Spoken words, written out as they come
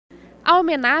A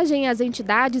homenagem às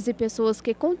entidades e pessoas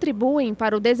que contribuem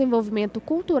para o desenvolvimento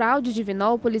cultural de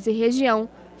Divinópolis e região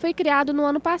foi criado no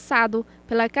ano passado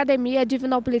pela Academia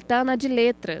Divinopolitana de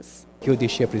Letras. Eu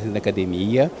deixei a presidente da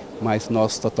academia, mas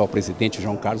nosso atual presidente,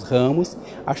 João Carlos Ramos,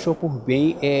 achou por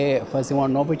bem fazer uma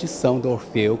nova edição do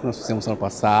Orfeu, que nós fizemos ano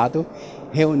passado,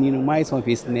 reunindo mais uma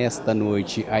vez nesta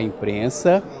noite a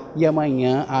imprensa e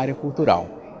amanhã a área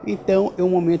cultural. Então é um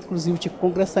momento inclusive de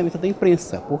congressamento da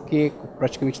imprensa, porque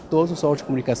praticamente todos os órgãos de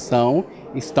comunicação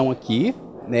estão aqui,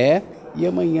 né? E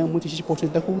amanhã muita gente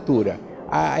importante da cultura.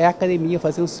 A academia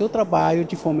fazendo o seu trabalho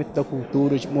de fomento da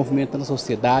cultura, de movimentando a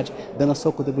sociedade, dando a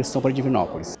sua contribuição para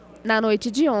Divinópolis. Na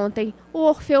noite de ontem, o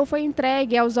Orfeu foi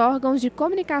entregue aos órgãos de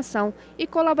comunicação e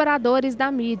colaboradores da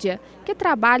mídia, que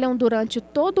trabalham durante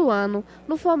todo o ano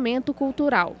no fomento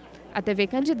cultural. A TV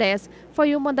Entidades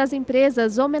foi uma das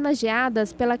empresas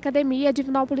homenageadas pela Academia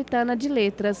Divinopolitana de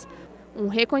Letras, um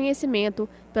reconhecimento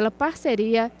pela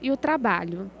parceria e o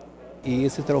trabalho. E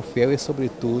esse troféu é,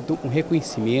 sobretudo, um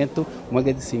reconhecimento, um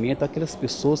agradecimento àquelas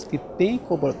pessoas que têm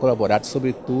colaborado,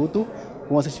 sobretudo,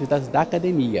 com as atividades da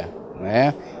academia,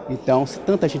 né? Então, se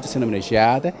tanta gente sendo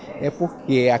homenageada, é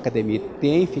porque a academia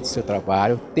tem feito seu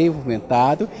trabalho, tem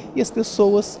movimentado e as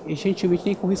pessoas gentilmente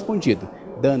têm correspondido,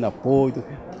 dando apoio,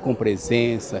 com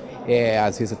presença,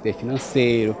 às vezes até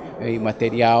financeiro e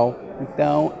material.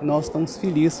 Então, nós estamos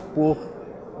felizes por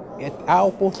a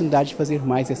oportunidade de fazer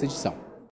mais essa edição.